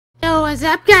What's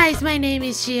up guys, my name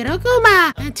is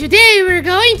Shirokuma, and today we're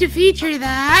going to feature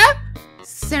the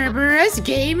Cerberus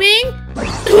Gaming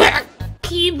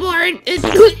Keyboard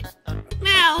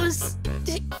Mouse.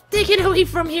 Take it away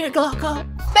from here, GLOCO.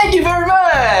 Thank you very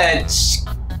much,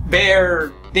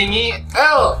 Bear Thingy.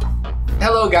 Oh,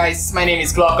 hello guys, my name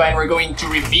is GLOCO and we're going to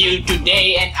review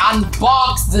today and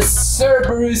unbox the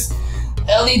Cerberus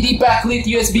LED backlit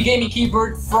USB gaming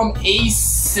keyboard from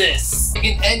ASUS.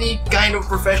 In any kind of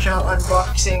professional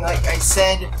unboxing, like I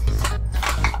said,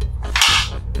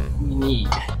 we need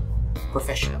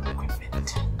professional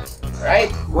equipment.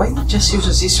 Alright? Why not just use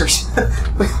a scissors?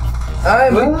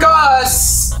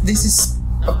 Because this is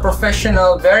a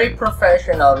professional, very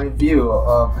professional review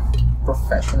of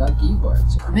professional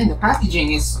keyboards. I mean, the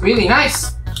packaging is really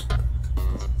nice.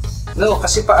 No,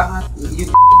 kasi paangat.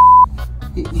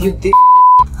 You did.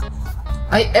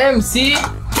 I am, see?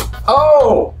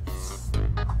 Oh!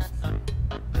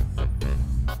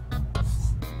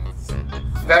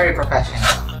 Very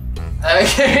professional.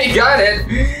 Okay, got it.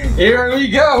 Here we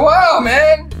go. Wow,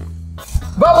 man!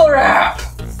 Bubble wrap!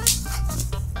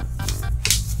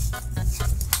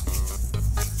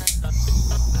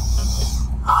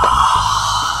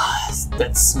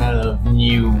 That smell of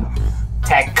new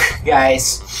tech,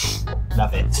 guys.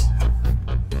 Love it.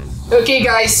 Okay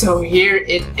guys, so here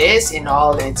it is in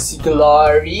all its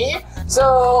glory.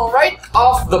 So right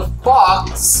off the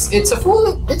box, it's a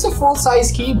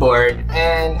full-size keyboard,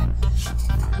 and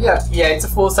yeah, it's a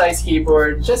full-size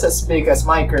keyboard, just as big as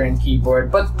my current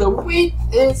keyboard, but the weight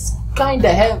is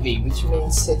kinda heavy, which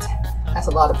means it has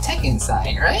a lot of tech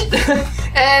inside, right?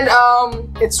 And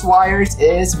its wires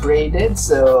is braided,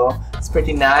 so it's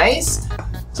pretty nice.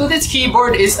 So this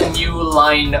keyboard is a new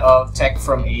line of tech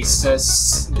from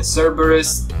ASUS. The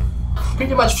Cerberus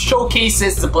pretty much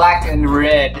showcases the black and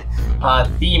red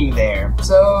theme there.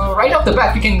 So right off the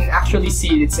bat, you can actually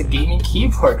see it's a gaming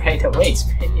keyboard right away. It's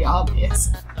pretty obvious.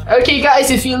 Okay guys,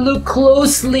 if you look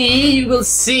closely, you will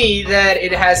see that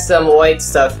it has some white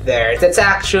stuff there. That's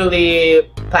actually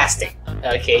plastic,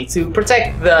 okay, to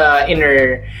protect the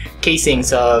inner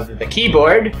casings of the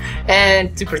keyboard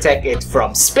and to protect it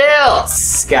from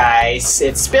spills, guys.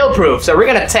 It's spill proof, so we're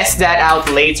gonna test that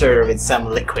out later with some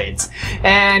liquids.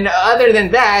 And other than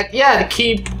that, yeah,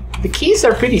 the keys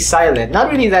are pretty silent.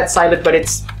 Not really that silent, but it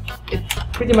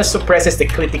pretty much suppresses the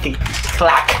clicky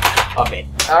clack of it.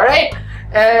 Alright?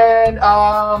 And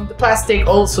the plastic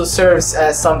also serves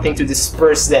as something to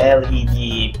disperse the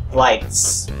LED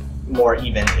lights more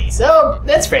evenly. So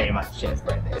that's pretty much it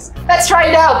for this. Let's try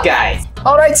it out, guys!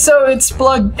 Alright, so it's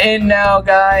plugged in now,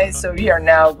 guys. So we are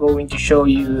now going to show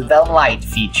you the light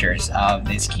features of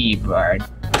this keyboard.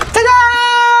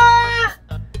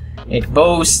 Ta-da! It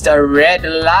boasts a red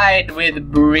light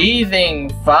with breathing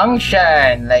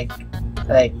function. Like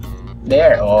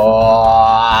there.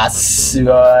 Oh,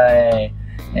 sugoi.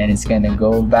 And it's gonna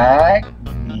go back.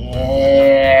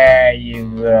 There you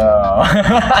go.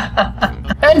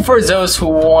 And for those who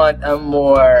want a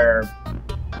more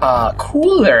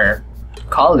cooler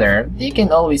color, you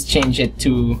can always change it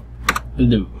to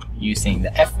blue using the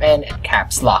FN and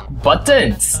caps lock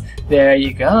buttons. There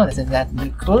you go. Isn't that the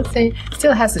cool thing?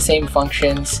 Still has the same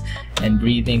functions and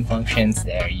breathing functions.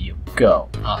 There you go.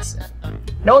 Awesome.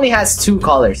 It only has 2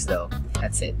 colors though.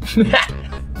 That's it.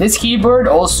 This keyboard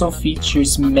also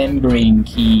features membrane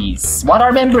keys. What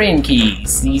are membrane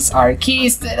keys? These are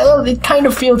keys that, it kind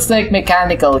of feels like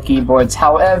mechanical keyboards.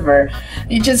 However,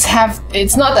 it's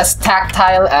not as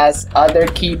tactile as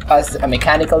as a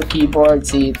mechanical keyboard.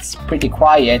 See, it's pretty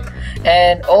quiet.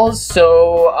 And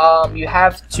also, you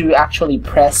have to actually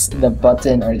press the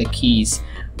button or the keys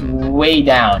way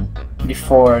down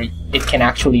before it can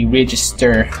actually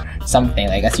register something.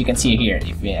 Like as you can see here,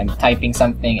 if I'm typing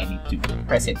something, I need to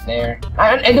press it there.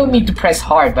 I don't need to press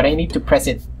hard, but I need to press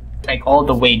it like all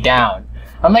the way down.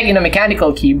 Unlike in a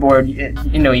mechanical keyboard,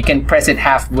 you know, you can press it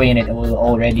halfway and it will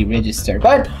already register.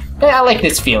 But yeah, I like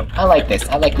this feel. I like this.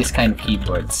 I like this kind of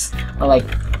keyboards. I like,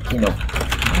 you know.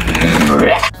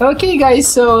 Okay guys,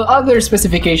 so other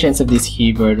specifications of this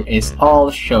keyboard is all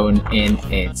shown in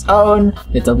its own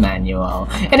little manual.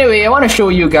 Anyway, I want to show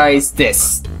you guys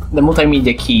this, the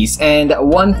multimedia keys, and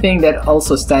one thing that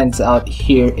also stands out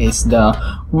here is the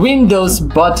Windows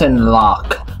button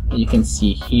lock. You can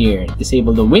see here,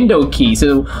 disable the window key.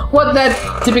 So what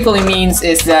that typically means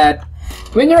is that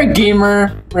when you're a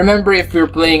gamer, remember if you're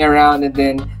playing around and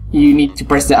then you need to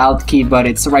press the Alt key, but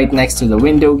it's right next to the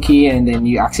window key, and then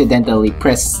you accidentally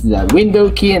press the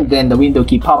window key, and then the window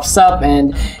key pops up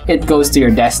and it goes to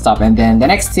your desktop, and then the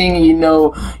next thing you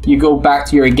know, you go back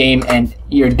to your game and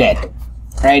you're dead,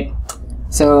 right?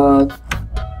 So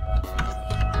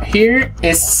here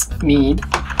is me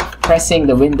pressing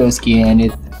the Windows key, and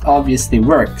it obviously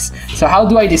works. So how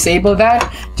do I disable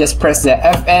that? Just press the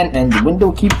FN and the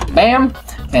window key, bam,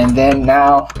 and then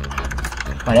now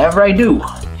whatever I do,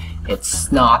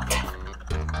 it's not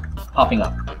popping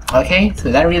up. Okay,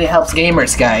 so that really helps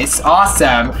gamers, guys.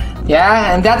 Awesome.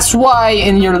 Yeah, and that's why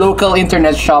in your local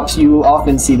internet shops you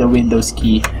often see the Windows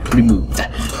key removed.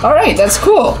 Alright, that's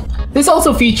cool. This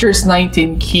also features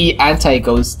 19 key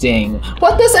anti-ghosting.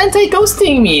 What does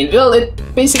anti-ghosting mean? Well, it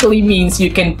basically means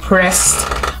you can press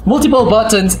multiple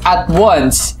buttons at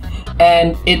once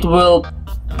and it will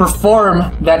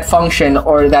perform that function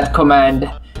or that command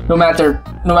no matter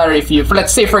if you,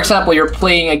 let's say for example, you're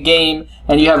playing a game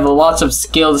and you have lots of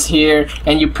skills here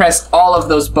and you press all of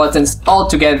those buttons all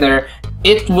together,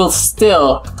 it will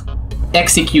still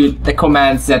execute the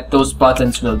commands that those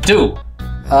buttons will do.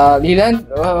 Leland,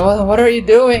 what are you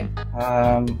doing?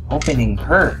 Opening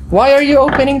her Why are you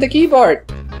opening the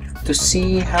keyboard? to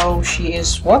see how she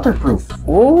is waterproof.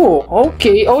 Oh,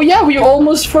 okay. Oh yeah, we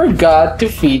almost forgot to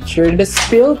feature the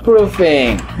spill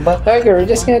proofing. But okay, we're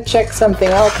just gonna check something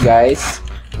out, guys,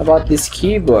 about this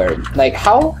keyboard. Like,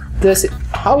 how is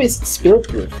it spill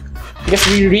proof? Because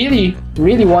we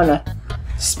really wanna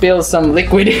spill some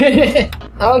liquid in it.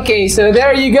 Okay, so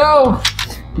there you go.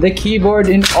 The keyboard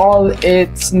in all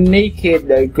its naked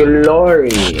glory.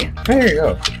 There you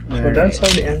go. So that's how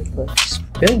the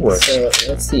spill works. So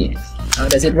let's see. How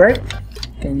does it work?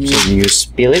 Can you? So you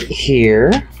spill it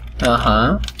here,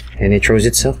 and it throws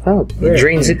itself out. Where? It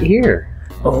drains it here,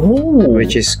 Oh,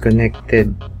 which is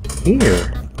connected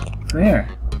here. where?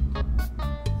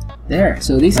 There.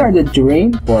 So these are the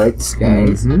drain ports,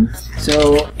 guys.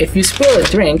 So if you spill a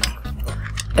drink,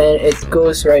 and it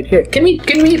goes right here. Can we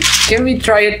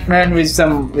try it, man, with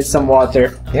some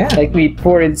water? Yeah. Like we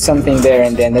poured something there,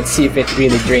 and then let's see if it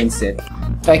really drains it.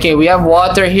 Okay, we have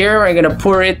water here. We're gonna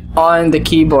pour it on the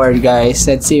keyboard, guys.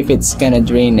 Let's see if it's gonna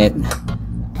drain it.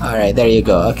 All right, there you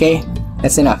go. Okay,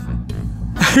 that's enough.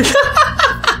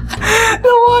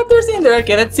 The water's in there.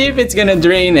 Okay, let's see if it's gonna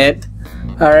drain it.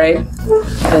 All right,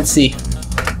 let's see.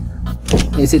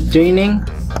 Is it draining?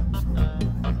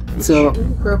 So.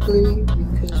 Probably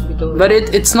because we don't. But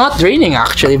it's not draining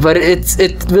actually, but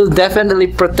it will definitely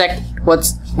protect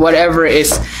whatever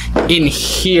is in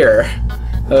here.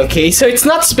 Okay, so it's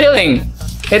not spilling.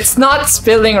 It's not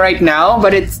spilling right now,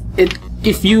 but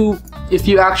if you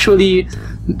actually,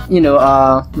 you know,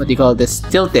 what do you call this?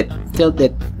 Tilt it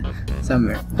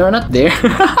somewhere. No, not there.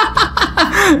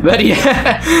 But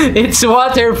yeah, it's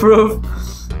waterproof,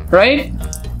 right?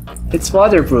 It's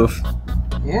waterproof.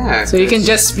 Yeah. So you can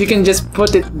just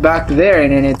put it back there,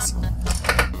 and then it's,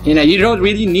 you know, you don't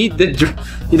really need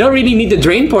the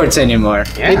drain ports anymore.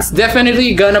 Yeah. It's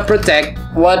definitely gonna protect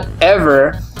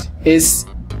whatever is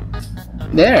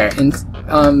there and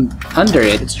under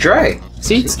it. It's dry.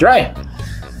 See, it's dry.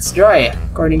 It's dry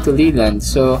according to Leland.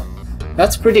 So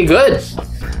that's pretty good.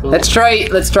 Let's try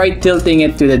tilting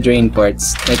it to the drain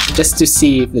ports, like just to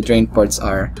see if the drain ports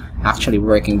are actually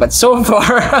working. But so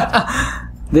far,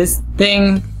 this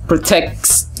thing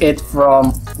protects it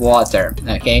from water.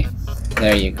 Okay,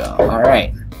 there you go. All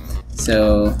right,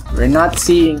 so we're not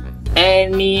seeing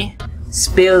any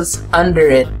spills under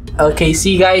it. Okay,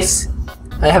 see guys,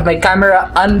 I have my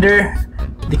camera under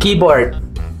the keyboard.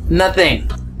 Nothing.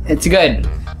 It's good.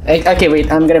 Okay,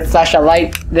 wait, I'm gonna flash a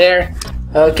light there.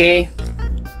 Okay,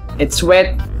 it's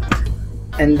wet,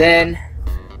 and then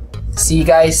see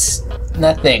guys,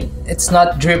 nothing. It's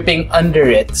not dripping under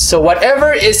it. So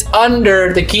whatever is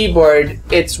under the keyboard,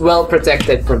 it's well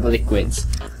protected from the liquids.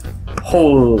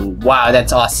 Oh wow,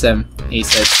 that's awesome,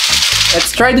 ASUS.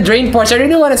 Let's try the drain ports. I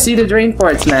really want to see the drain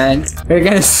ports, man. We're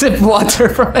gonna sip water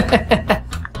from it.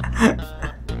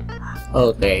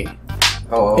 Okay.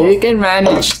 Oh. You can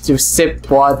manage to sip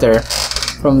water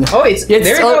from the... Oh, there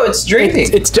you go. It's draining.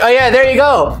 Oh yeah, there you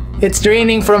go. It's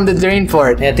draining from the drain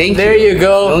port. Yeah, thank there you. you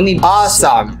go. No need to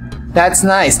awesome. That's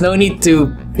nice. No need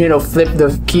to, you know, flip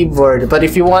the keyboard. But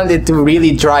if you want it to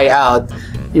really dry out,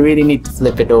 you really need to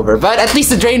flip it over. But at least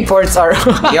the drain ports are...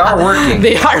 They are working.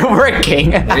 They are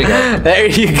working. There you go. There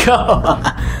you go.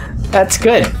 That's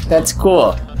good. That's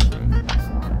cool.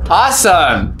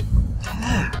 Awesome.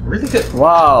 Really good.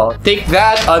 Wow. Take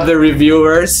that, other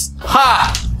reviewers.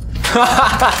 Ha!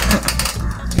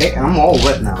 Hey, I'm all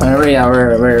wet now. Yeah,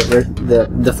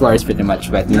 the floor is pretty much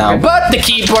wet now, but the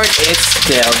keyboard is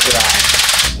still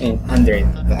dry. And under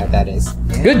it, that is.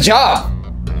 Yeah. Good job.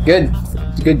 Good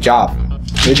job.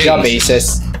 Good job,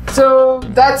 ASUS. So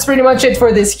that's pretty much it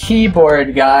for this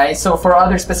keyboard, guys. So for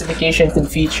other specifications and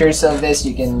features of this,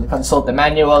 you can consult the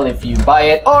manual if you buy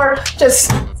it, or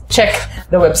just check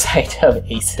the website of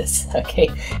ASUS. Okay,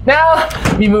 now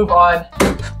we move on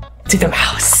to the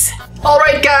mouse.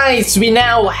 Alright guys, we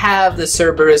now have the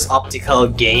Cerberus optical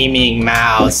gaming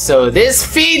mouse. So this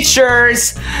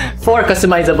features 4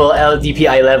 customizable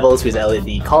LDPI levels with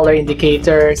LED color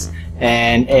indicators.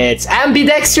 And it's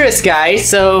ambidextrous, guys,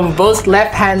 so both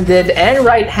left-handed and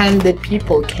right-handed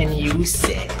people can use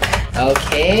it.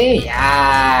 Okay,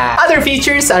 yeah. Other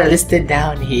features are listed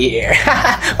down here.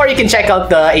 Or you can check out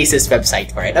the ASUS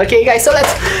website for it. Okay, guys, so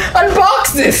let's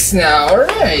unbox this now.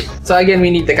 Alright. So again, we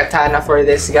need the katana for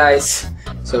this, guys.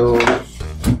 So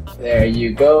there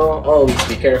you go. Always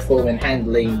be careful when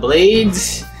handling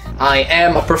blades. I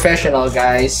am a professional,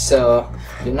 guys, so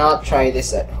do not try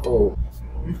this at home.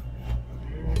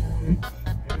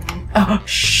 Oh,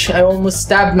 shh, I almost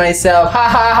stabbed myself. Ha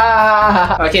ha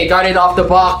ha ha. Okay, got it off the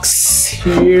box.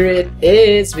 Here it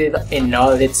is in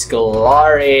all its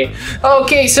glory.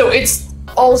 Okay, so it's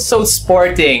also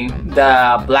sporting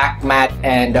the black matte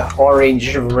and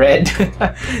orange red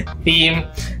theme,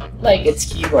 like its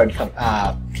keyboard.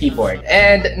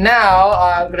 And now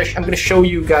I'm gonna show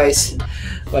you guys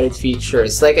what it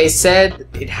features. Like I said,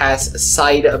 it has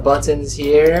side buttons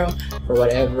here for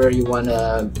whatever you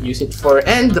wanna use it for,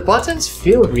 and the buttons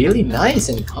feel really nice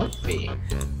and comfy.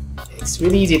 It's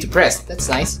really easy to press. That's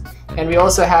nice. And we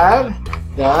also have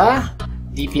the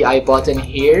DPI button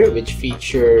here, which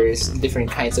features different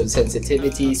kinds of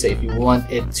sensitivity. So if you want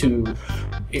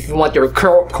your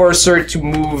cursor to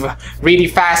move really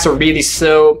fast or really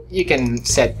slow, you can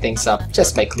set things up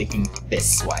just by clicking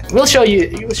this one. We'll show you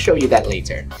that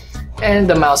later. And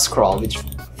the mouse scroll, which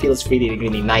feels really,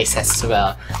 really nice as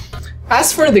well.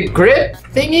 As for the grip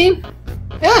thingy,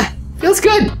 yeah, feels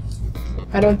good.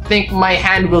 I don't think my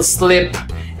hand will slip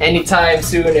anytime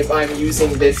soon if I'm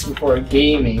using this for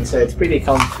gaming, so it's pretty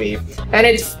comfy. And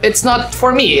it's not,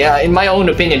 for me, in my own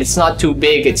opinion, it's not too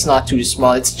big, it's not too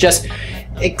small, it's just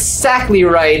exactly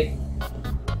right,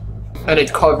 and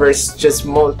it covers just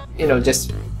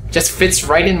fits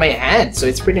right in my hand, so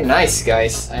it's pretty nice,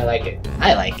 guys. I like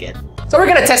it. So we're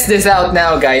gonna test this out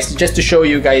now, guys, just to show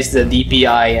you guys the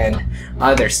DPI and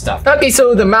other stuff. Okay,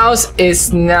 so the mouse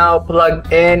is now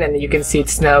plugged in, and you can see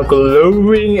it's now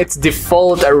glowing. It's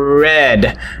default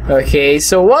red. Okay,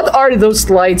 so what are those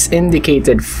lights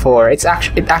indicated for? It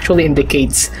actually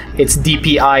indicates its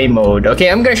DPI mode. Okay,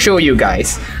 I'm gonna show you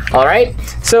guys. All right,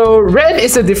 so red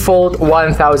is a default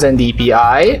 1000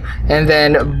 DPI, and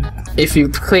then if you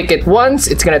click it once,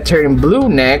 it's gonna turn blue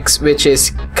next, which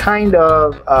is kind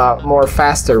of more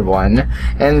faster one.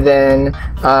 And then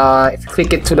if you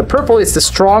click it to the purple, it's the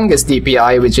strongest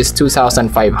DPI, which is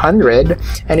 2500.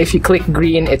 And if you click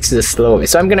green, it's the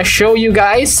slowest. So I'm gonna show you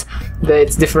guys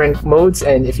its different modes,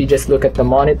 and if you just look at the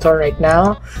monitor right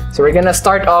now. So we're gonna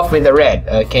start off with the red.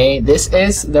 Okay, this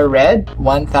is the red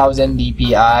 1000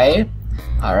 DPI.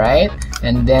 All right,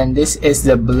 and then this is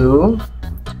the blue.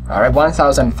 Alright,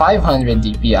 1500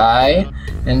 DPI,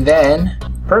 and then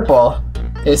purple,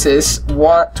 this is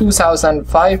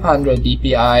 2500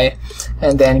 DPI,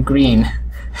 and then green,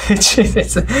 which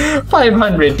is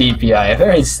 500 DPI,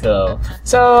 very slow.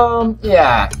 So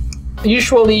yeah,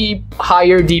 usually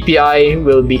higher DPI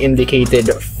will be indicated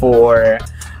for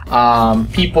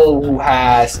people who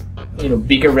has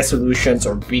bigger resolutions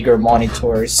or bigger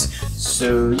monitors.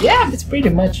 So yeah, that's pretty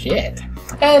much it.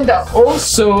 And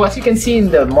also, as you can see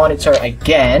in the monitor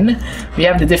again, we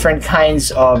have the different kinds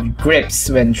of grips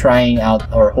when trying out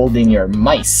or holding your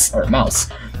mouse.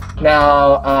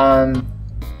 Now,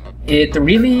 it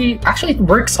really actually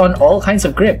works on all kinds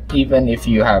of grip. Even if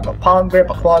you have a palm grip,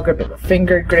 a claw grip, a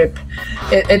finger grip,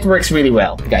 it works really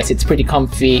well, guys. It's pretty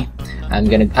comfy.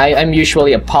 I'm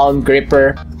usually a palm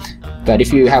gripper, but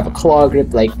if you have a claw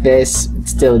grip like this,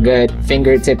 it's still good.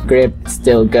 Fingertip grip, it's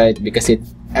still good, because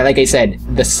like I said,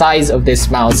 the size of this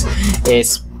mouse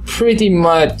is pretty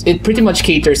much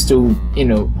caters to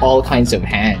all kinds of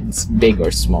hands, big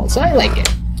or small. So I like it.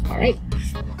 All right.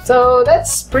 So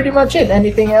that's pretty much it.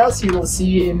 Anything else you will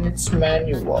see in its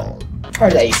manual or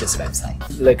the ASUS website.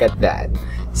 Look at that.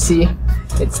 See,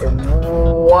 it's in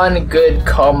one good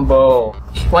combo.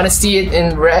 Want to see it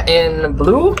in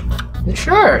blue?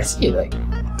 Sure. See, like,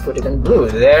 put it in blue.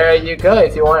 There you go.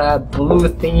 If you want a blue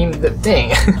themed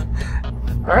thing.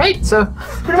 Alright, so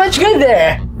pretty much good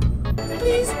there.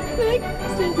 Please, like,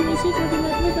 send me a message or do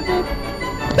not leave a bit.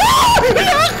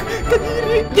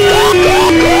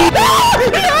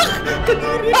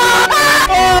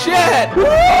 Shit!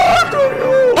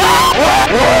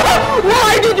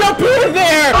 Why did you put it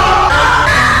there?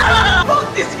 Fuck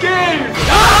this game!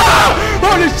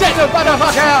 Holy shit,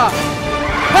 motherfucker!